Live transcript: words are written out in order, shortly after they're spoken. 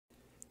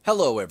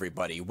Hello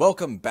everybody,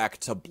 welcome back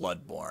to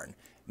Bloodborne.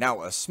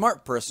 Now, a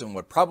smart person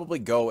would probably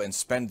go and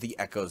spend the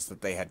echoes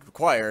that they had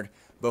required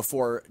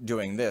before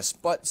doing this,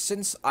 but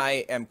since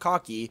I am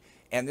cocky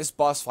and this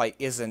boss fight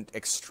isn't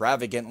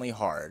extravagantly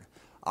hard,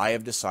 I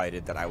have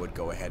decided that I would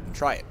go ahead and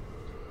try it.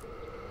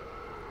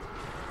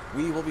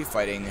 We will be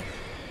fighting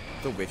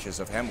the Witches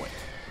of Hemwick.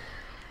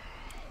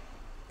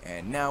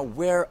 And now,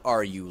 where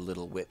are you,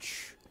 little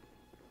witch?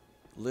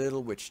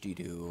 Little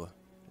witch-de-doo,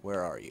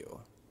 where are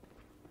you?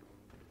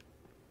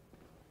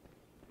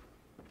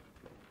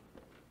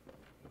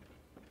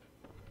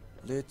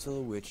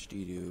 Little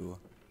witch-de-doo,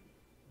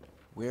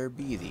 where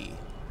be thee?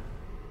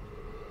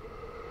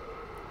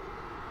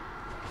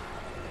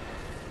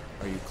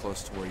 Are you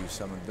close to where you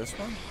summoned this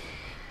one?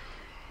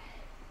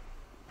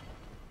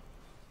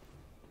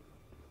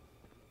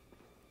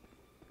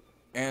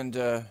 And,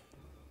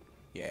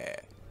 yeah.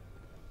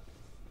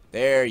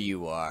 There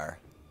you are.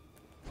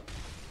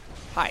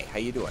 Hi, how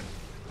you doing?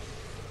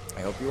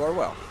 I hope you are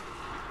well.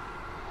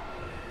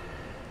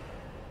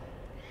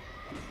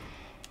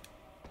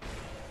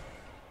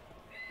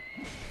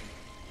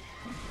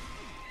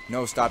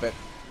 No, stop it.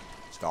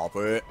 Stop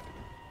it.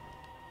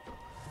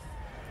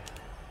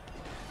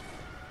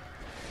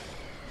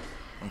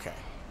 Okay.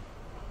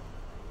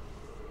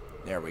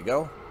 There we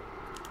go.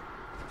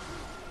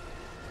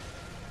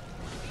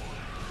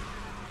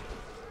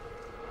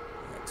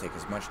 I'm gonna take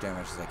as much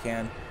damage as I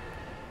can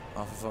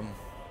off of them.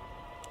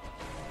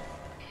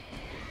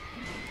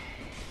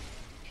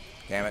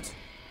 Damn it.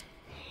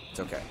 It's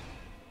okay.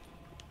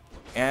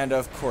 And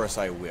of course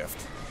I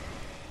whiffed.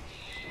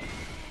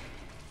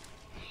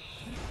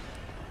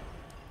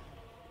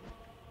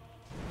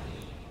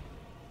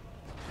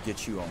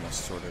 Get you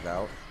almost sorted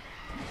out.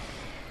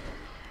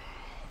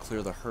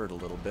 Clear the herd a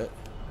little bit.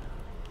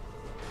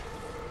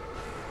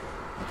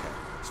 Okay,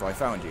 so I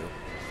found you.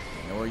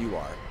 I know where you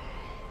are.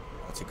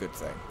 That's a good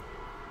thing.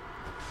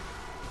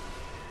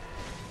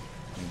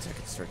 Means I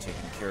can start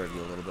taking care of you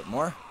a little bit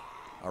more.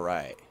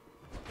 Alright.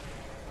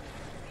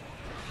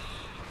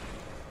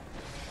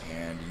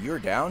 And you're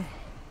down.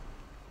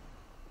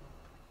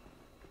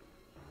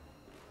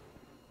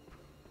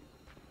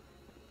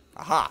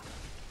 Aha!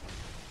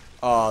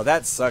 Oh,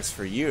 that sucks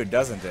for you,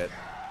 doesn't it?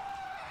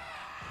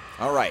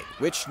 Alright,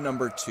 witch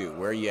number 2.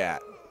 Where you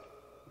at?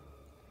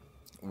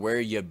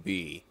 Where you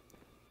be?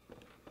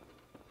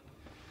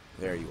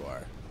 There you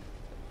are.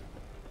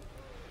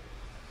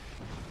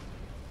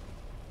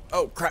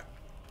 Oh, crap!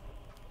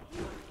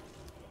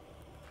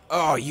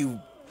 Oh, you...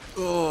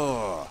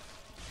 Ugh.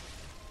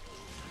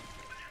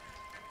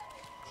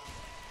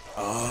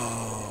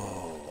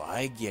 Oh,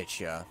 I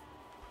getcha.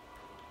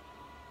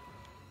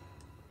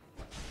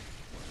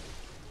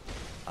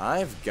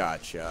 I've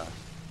gotcha.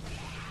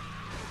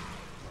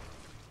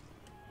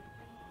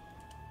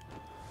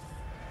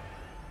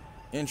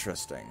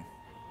 Interesting.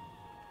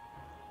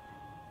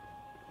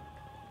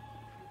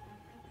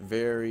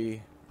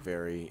 Very,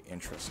 very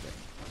interesting.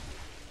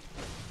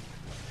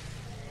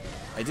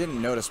 I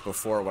didn't notice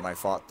before when I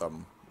fought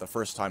them, the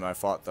first time I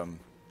fought them,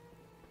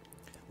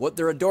 what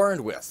they're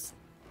adorned with.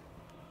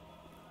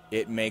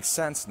 It makes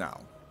sense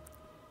now.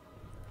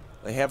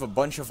 They have a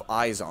bunch of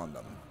eyes on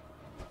them.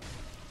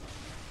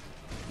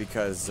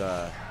 Because,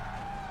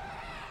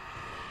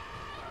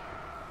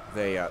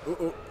 they,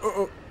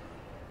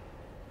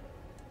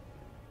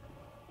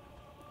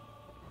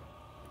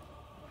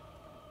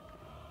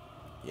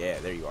 Yeah,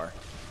 there you are.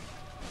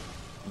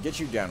 Get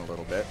you down a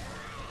little bit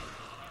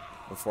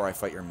before I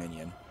fight your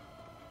minion.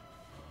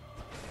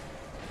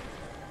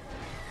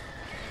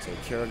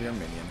 Take care of your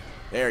minion.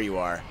 There you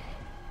are.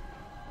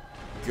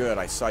 Good,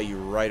 I saw you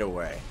right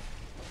away.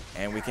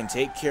 And we can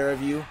take care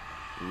of you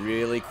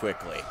really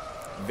quickly.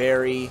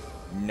 Very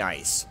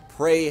nice.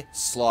 Prey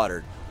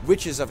slaughtered.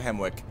 Witches of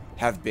Hemwick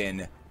have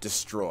been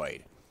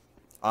destroyed.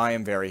 I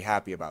am very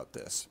happy about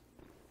this.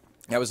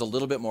 That was a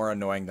little bit more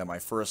annoying than my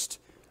first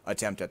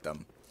attempt at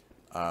them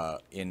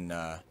in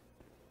the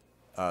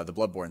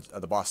Bloodborne,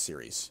 the boss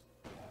series.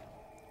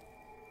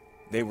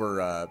 They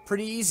were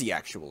pretty easy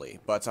actually,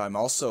 but I'm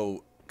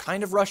also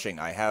kind of rushing.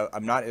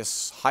 I'm not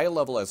as high a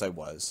level as I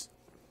was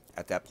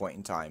at that point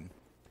in time,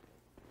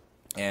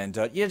 and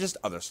yeah, just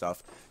other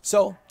stuff.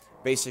 So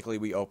basically,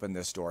 we open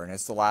this door, and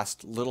it's the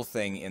last little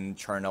thing in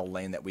Charnel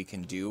Lane that we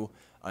can do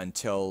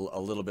until a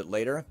little bit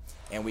later,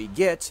 and we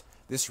get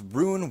this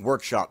rune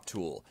workshop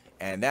tool,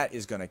 and that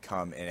is going to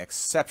come in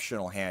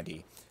exceptional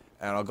handy.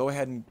 And I'll go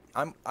ahead and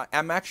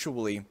I'm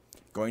actually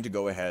going to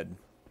go ahead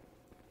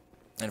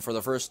and for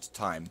the first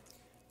time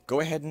go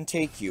ahead and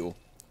take you,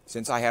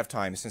 since I have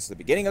time since the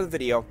beginning of the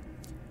video,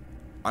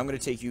 I'm going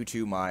to take you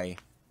to my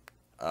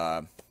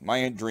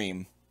my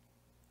dream.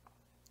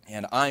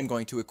 And I'm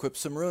going to equip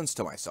some runes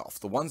to myself.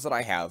 The ones that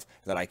I have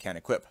that I can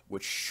equip.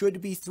 Which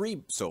should be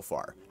 3 so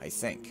far, I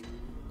think.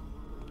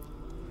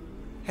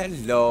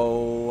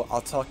 Hello.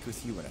 I'll talk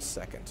with you in a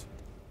second.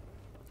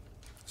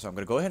 So I'm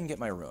going to go ahead and get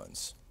my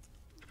runes.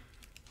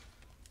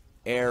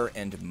 Air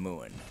and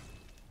moon.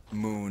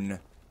 Moon.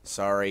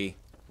 Sorry.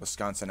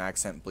 Wisconsin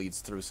accent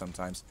bleeds through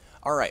sometimes.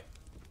 Alright.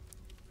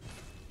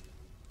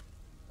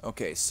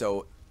 Okay,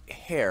 so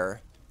air,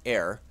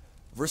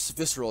 versus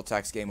visceral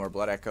attacks gain more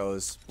blood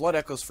echoes. Blood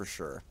echoes for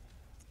sure.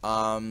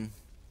 Yeah,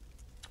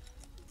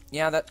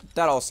 that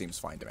all seems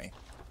fine to me.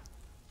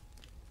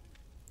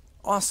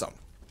 Awesome.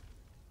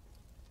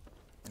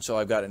 So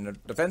I've got a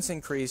defense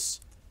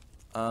increase.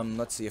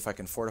 Let's see if I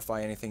can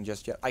fortify anything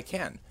just yet. I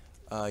can.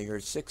 You're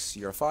a 6,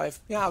 you're a 5.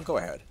 Yeah, I'll go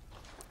ahead.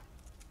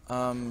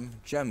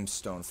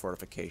 Gemstone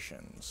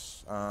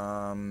fortifications.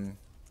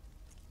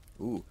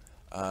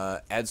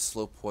 Add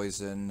slow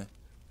poison.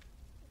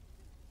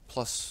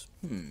 Plus,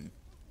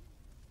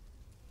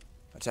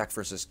 attack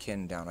versus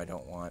kin down I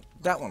don't want.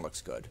 That one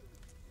looks good.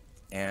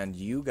 And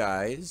you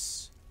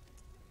guys...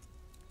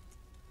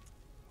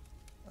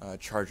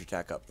 charge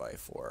attack up by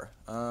 4.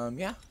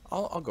 Yeah,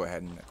 I'll go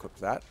ahead and equip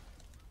that.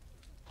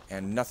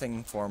 And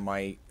nothing for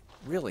my...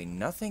 Really,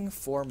 nothing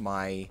for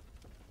my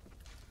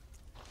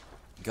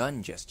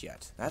gun just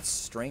yet. That's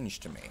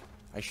strange to me.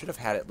 I should have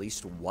had at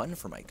least one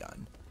for my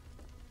gun.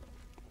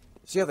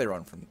 See how they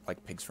run from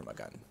like pigs from a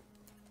gun.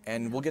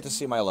 And we'll get to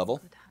see my level.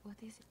 What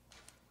is it?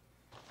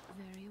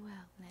 Very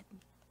well, let me.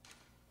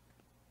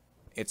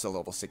 It's a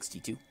level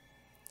 62.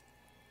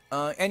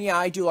 And yeah,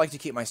 I do like to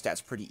keep my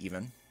stats pretty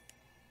even.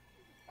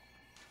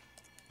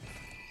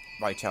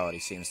 Vitality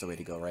seems the way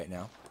to go right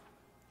now.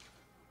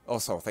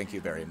 Also, thank you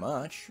very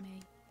much.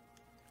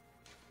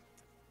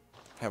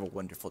 Have a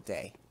wonderful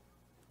day.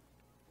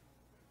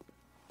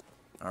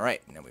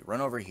 Alright, now we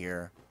run over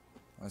here.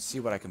 Let's see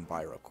what I can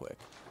buy real quick.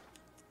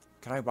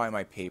 Can I buy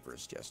my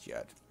papers just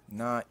yet?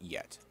 Not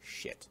yet.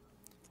 Shit.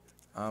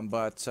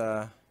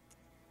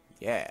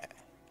 Yeah.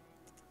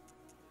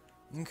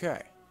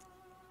 Okay.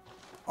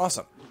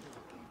 Awesome.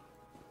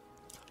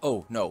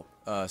 Oh, no.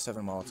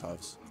 7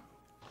 Molotovs.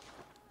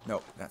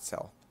 No, not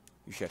sell.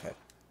 You shithead.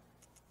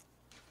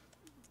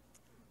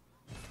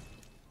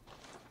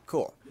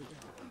 Cool.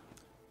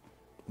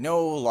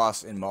 No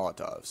loss in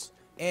Molotovs.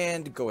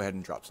 And go ahead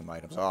and drop some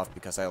items off,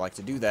 because I like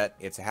to do that.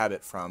 It's a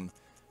habit from,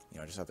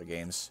 just other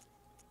games.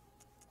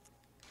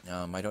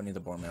 I don't need the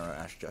bone marrow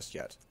ash just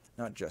yet.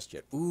 Not just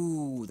yet.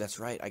 Ooh, that's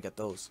right. I got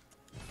those.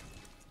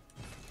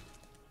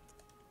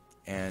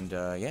 And,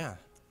 yeah.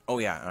 Oh,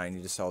 yeah, and I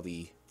need to sell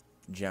the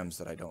gems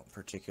that I don't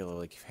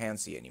particularly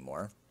fancy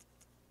anymore.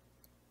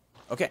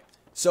 Okay,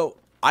 so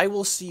I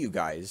will see you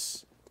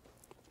guys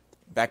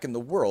back in the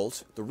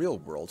world, the real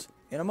world,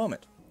 in a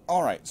moment.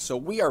 Alright, so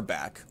we are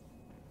back.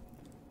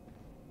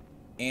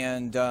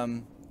 And,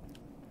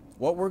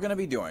 what we're going to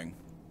be doing...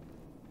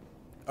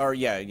 Or,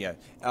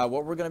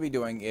 what we're going to be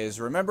doing is,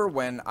 remember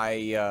when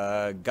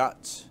I,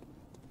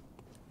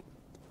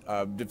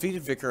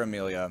 defeated Vicar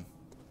Amelia,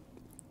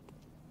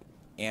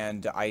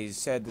 and I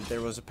said that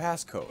there was a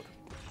passcode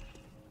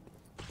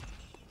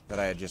that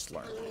I had just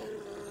learned.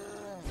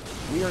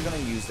 We are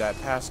going to use that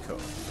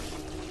passcode.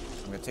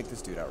 I'm going to take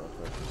this dude out real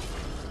quick.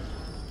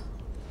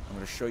 I'm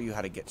going to show you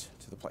how to get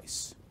to the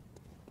place.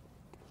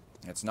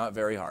 It's not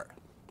very hard.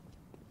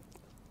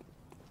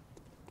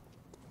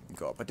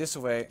 Go up this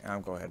way, and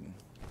I'll go ahead and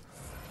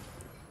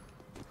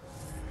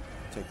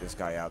take this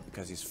guy out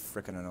because he's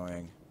freaking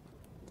annoying.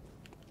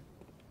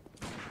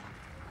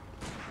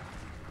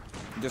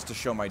 Just to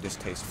show my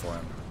distaste for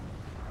him.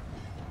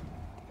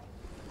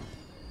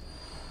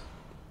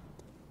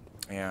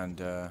 And,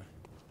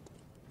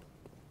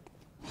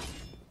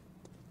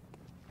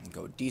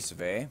 go this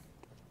way.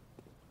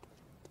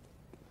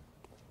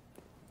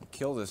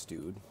 Kill this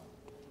dude.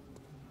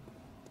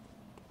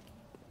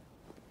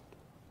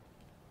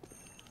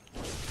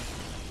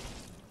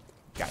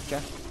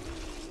 Gotcha.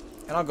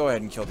 And I'll go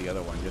ahead and kill the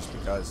other one just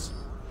because.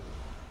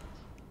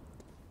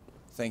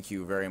 Thank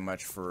you very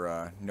much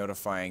for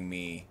notifying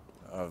me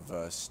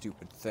of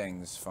stupid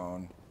things,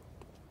 phone.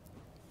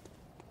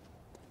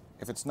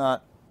 If it's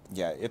not,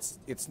 yeah,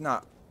 it's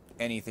not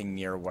anything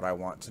near what I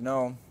want to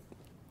know.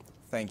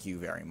 Thank you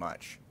very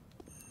much.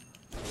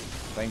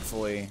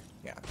 Thankfully,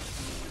 yeah.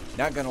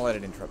 Not gonna let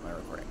it interrupt my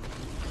recording.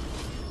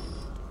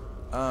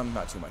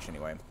 Not too much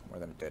anyway, more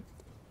than it did.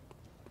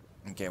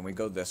 Okay, and we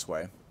go this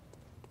way.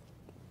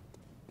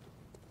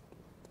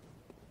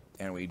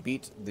 And we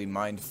beat the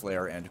Mind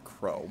Flare and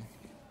Crow.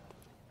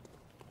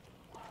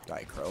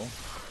 Die, Crow.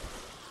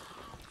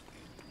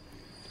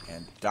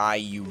 And die,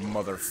 you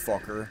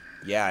motherfucker.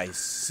 Yeah, I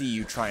see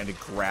you trying to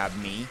grab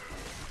me.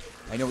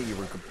 I know what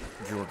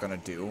you were gonna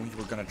do. You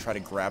were gonna try to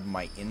grab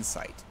my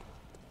insight.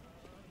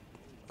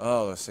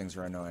 Oh, those things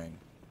are annoying.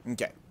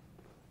 Okay.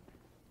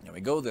 Now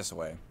we go this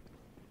way.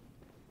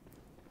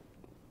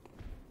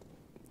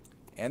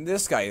 And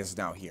this guy is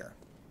now here.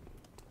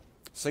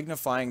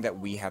 Signifying that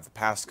we have the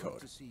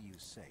passcode.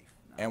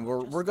 And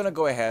we're gonna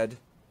go ahead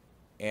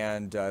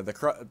and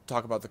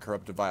talk about the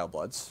corrupted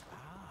Vilebloods.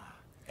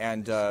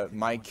 And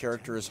my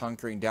character is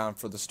hunkering down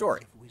for the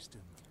story.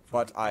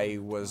 But I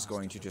was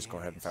going to just go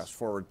ahead and fast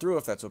forward through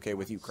if that's okay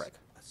with you, Craig.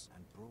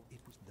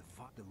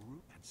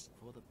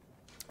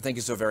 Thank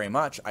you so very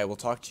much. I will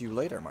talk to you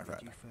later, my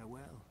friend.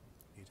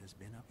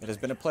 It has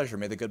been a pleasure.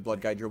 May the good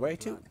blood guide your way,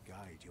 too.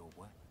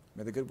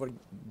 May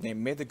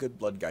the good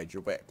blood guide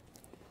your way.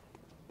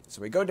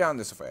 So we go down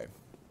this way.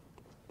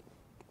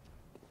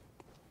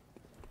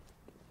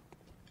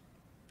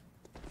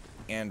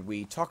 and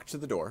we talk to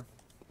the door.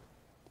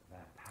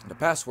 The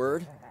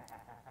password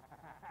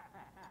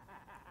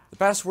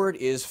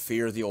is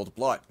Fear the Old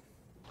Blood.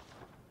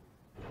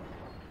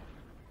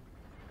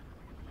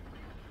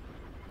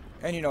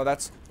 And you know,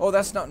 that's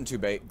nothing too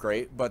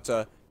great,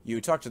 but you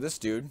talk to this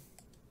dude,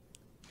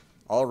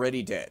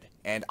 already dead.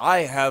 And I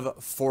have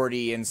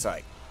 40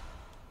 insight.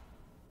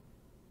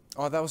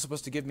 Oh, that was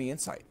supposed to give me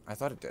insight. I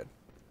thought it did.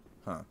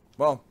 Huh.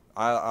 Well,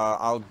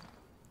 I'll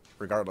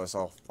regardless,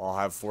 I'll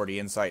have 40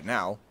 insight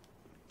now.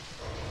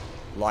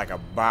 Like a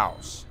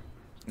boss.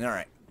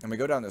 Alright, and we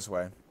go down this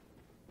way.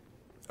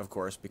 Of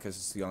course, because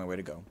it's the only way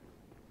to go.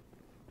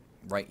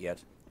 Right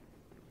yet.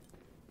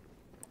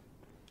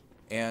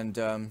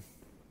 And,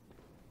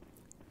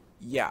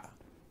 yeah.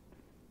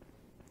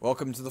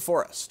 Welcome to the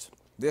forest.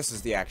 This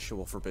is the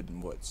actual Forbidden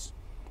Woods.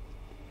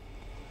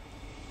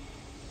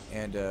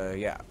 And,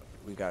 yeah.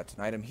 We got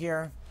an item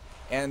here.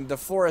 And the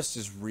forest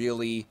is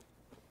really,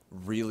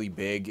 really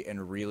big and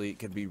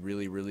could be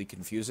really, really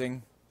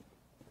confusing.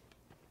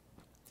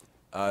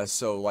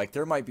 So, like,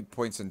 there might be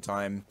points in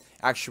time...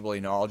 Actually,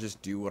 no, I'll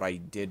just do what I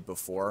did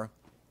before.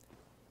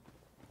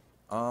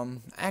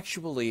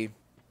 Actually,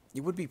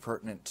 it would be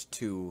pertinent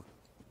to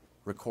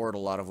record a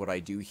lot of what I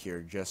do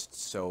here, just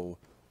so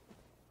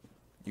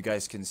you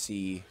guys can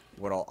see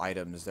what all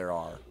items there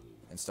are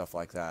and stuff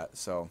like that.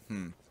 So,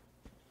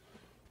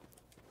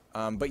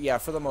 but yeah,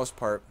 for the most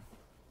part,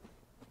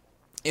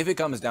 if it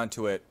comes down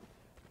to it,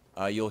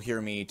 you'll hear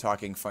me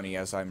talking funny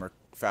as I'm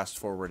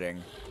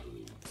fast-forwarding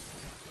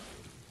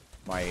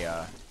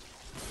my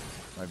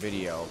my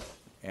video,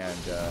 and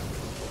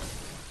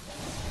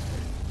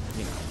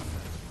you know,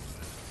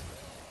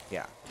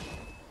 yeah,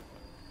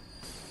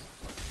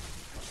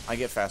 I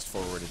get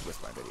fast-forwarded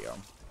with my video.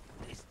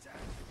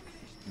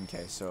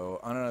 Okay, so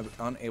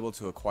unable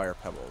to acquire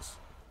pebbles.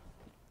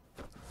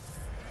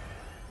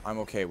 I'm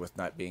okay with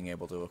not being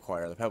able to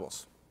acquire the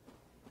pebbles,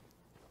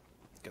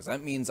 because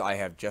that means I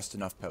have just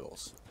enough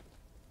pebbles.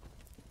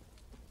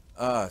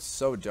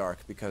 So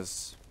dark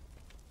because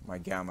my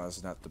gamma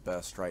is not the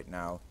best right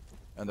now,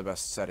 and the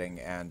best setting,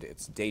 and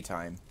it's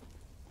daytime.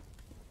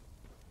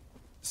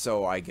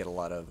 So I get a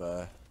lot of,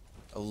 a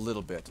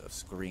little bit of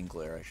screen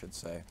glare, I should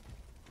say.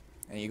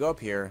 And you go up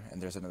here, and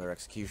there's another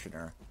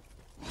executioner.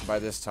 By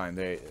this time,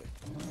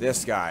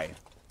 this guy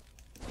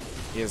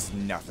is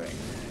nothing.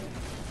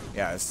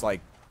 Yeah, it's like,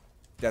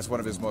 that's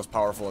one of his most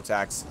powerful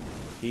attacks.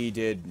 He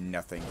did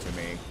nothing to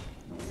me.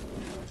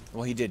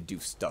 Well, he did do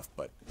stuff,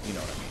 but you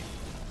know what I mean.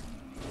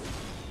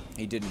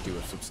 He didn't do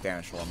a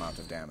substantial amount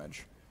of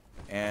damage.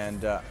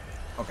 And,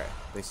 okay,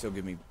 they still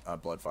give me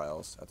blood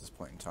vials at this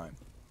point in time.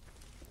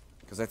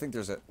 Because I think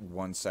there's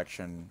one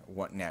section,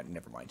 nah,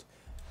 never mind.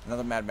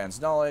 Another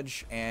Madman's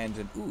Knowledge, and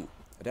an,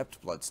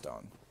 Adept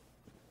Bloodstone.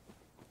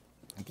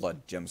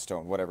 Blood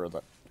Gemstone, whatever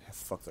the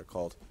fuck they're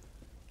called.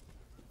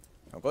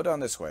 I'll go down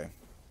this way.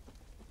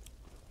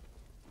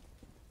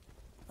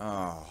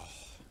 Oh,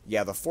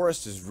 yeah, the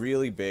forest is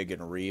really big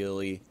and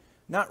really...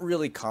 Not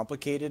really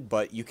complicated,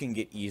 but you can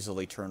get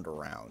easily turned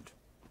around.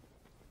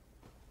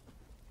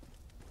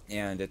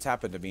 And it's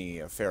happened to me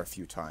a fair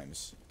few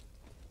times.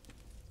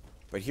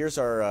 But here's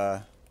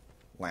our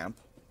lamp.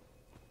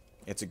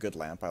 It's a good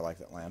lamp. I like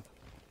that lamp.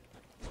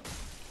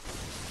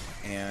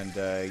 And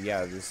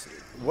yeah, this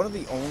one of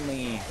the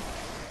only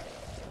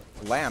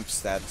lamps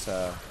that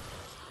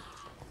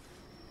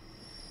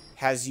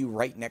has you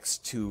right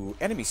next to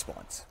enemy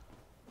spawns.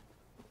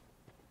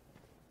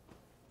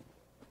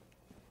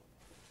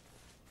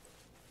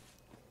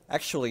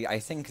 Actually, I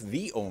think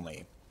the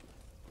only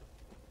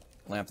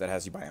lamp that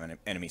has you by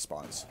enemy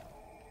spawns.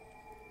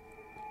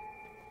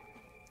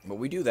 But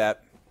we do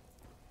that.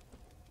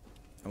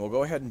 And we'll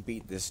go ahead and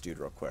beat this dude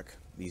real quick.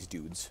 These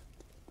dudes.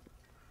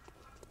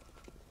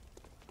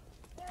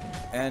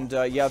 And,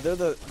 yeah,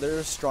 they're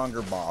a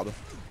stronger mob.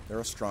 They're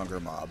a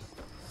stronger mob.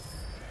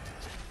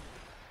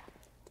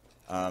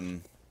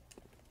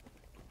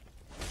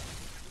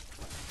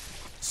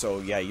 So,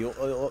 yeah,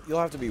 you'll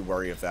have to be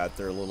wary of that.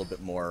 They're a little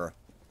bit more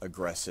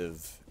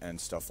aggressive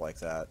and stuff like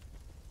that.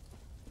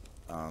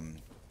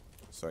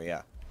 So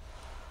yeah.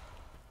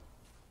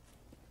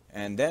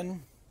 And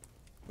then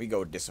we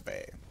go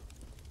disobey.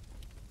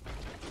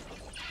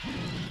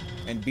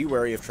 And be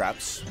wary of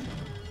traps.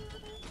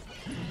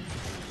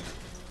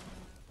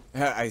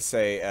 I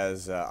say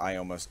as I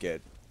almost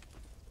get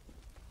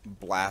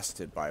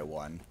blasted by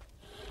one.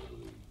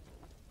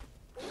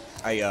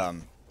 I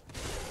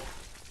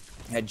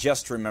had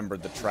just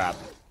remembered the trap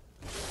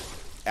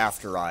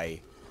after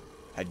I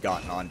had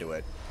gotten onto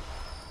it,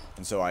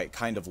 and so I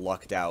kind of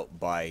lucked out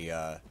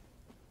by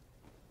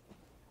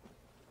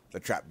the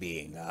trap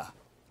being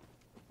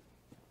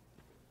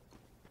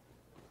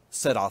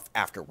set off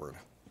afterward.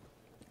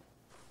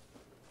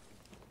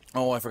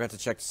 Oh, I forgot to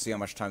check to see how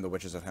much time the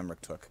Witches of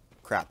Hemrick took.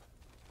 Crap.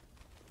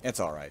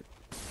 It's alright.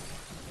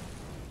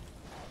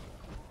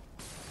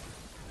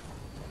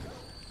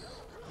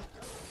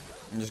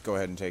 Just go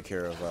ahead and take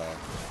care of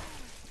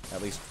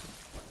at least...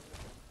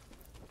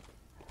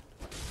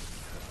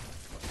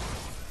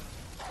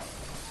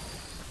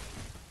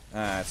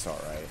 That's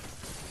alright.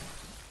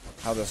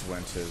 How this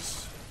went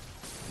is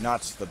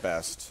not the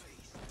best.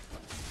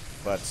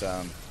 But,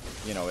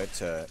 you know,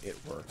 it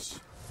works.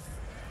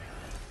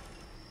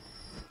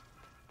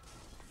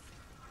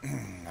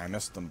 I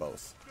missed them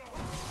both.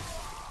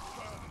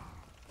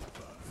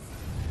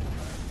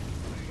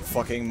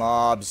 Fucking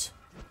mobs.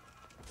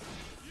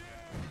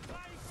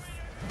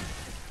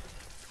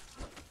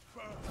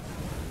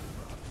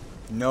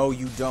 No,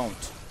 you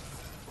don't.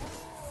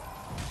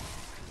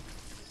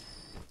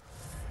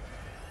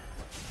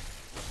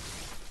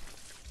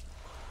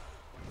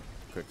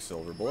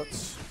 Quicksilver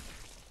bullets.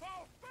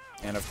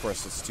 And of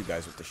course it's two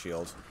guys with the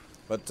shield.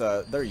 But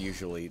they're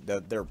usually,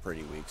 they're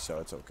pretty weak, so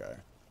it's okay.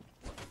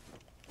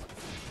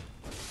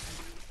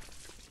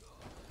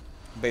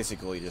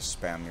 Basically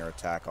just spam your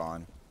attack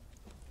on.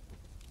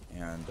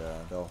 And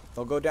they'll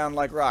go down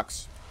like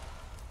rocks.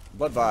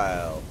 Blood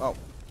vial. Oh,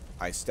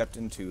 I stepped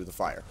into the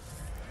fire.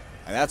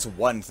 And that's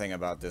one thing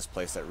about this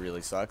place that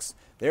really sucks.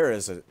 There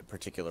is a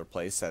particular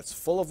place that's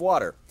full of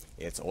water.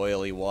 It's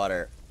oily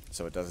water,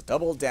 so it does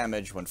double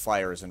damage when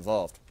fire is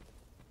involved.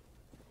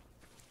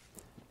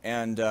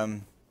 And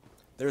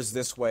there's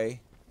this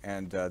way,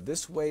 and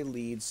this way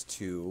leads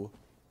to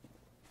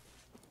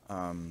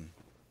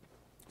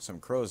some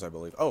crows, I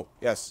believe. Oh,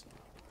 yes.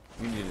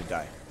 You need to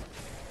die.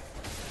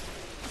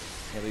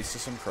 It leads to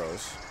some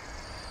crows.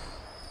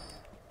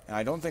 And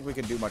I don't think we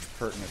can do much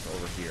pertinent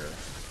over here.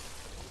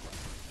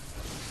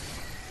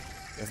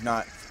 If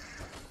not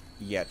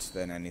yet,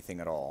 then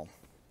anything at all.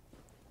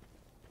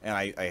 And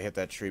I hit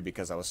that tree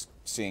because I was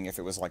seeing if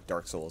it was like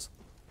Dark Souls.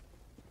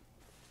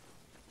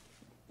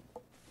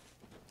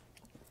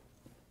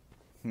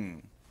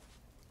 And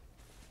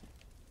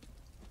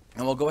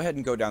we'll go ahead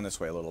and go down this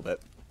way a little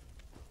bit.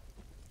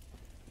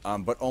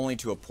 But only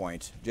to a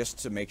point, just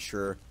to make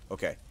sure...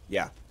 Okay,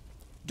 yeah.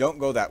 Don't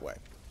go that way.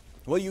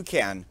 Well, you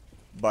can,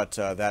 but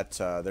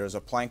there's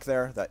a plank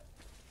there that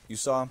you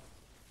saw.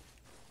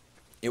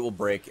 It will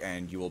break,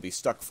 and you will be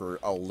stuck for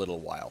a little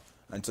while,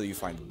 until you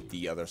find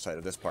the other side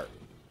of this part.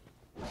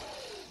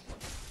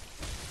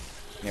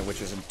 Yeah,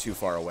 which isn't too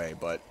far away,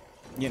 but,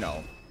 you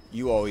know,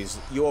 you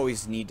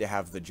always need to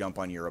have the jump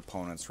on your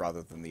opponents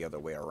rather than the other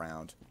way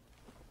around.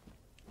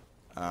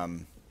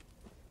 And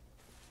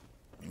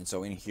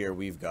so in here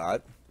we've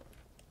got...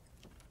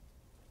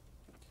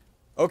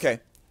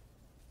 Okay.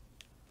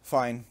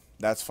 Fine.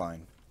 That's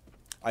fine.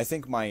 I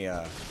think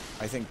I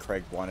think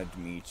Craig wanted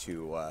me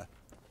to,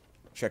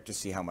 check to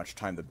see how much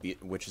time the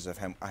Witches of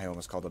I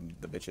almost called them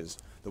the bitches.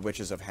 The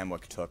Witches of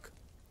Hemwick took.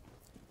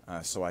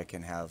 So I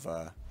can have,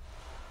 a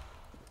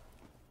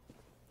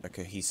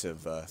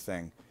cohesive,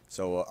 thing.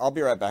 So I'll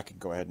be right back and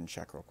go ahead and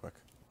check real quick.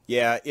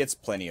 Yeah, it's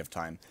plenty of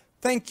time.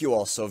 Thank you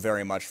all so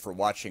very much for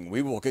watching.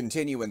 We will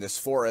continue in this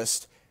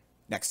forest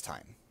next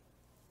time.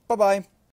 Bye-bye.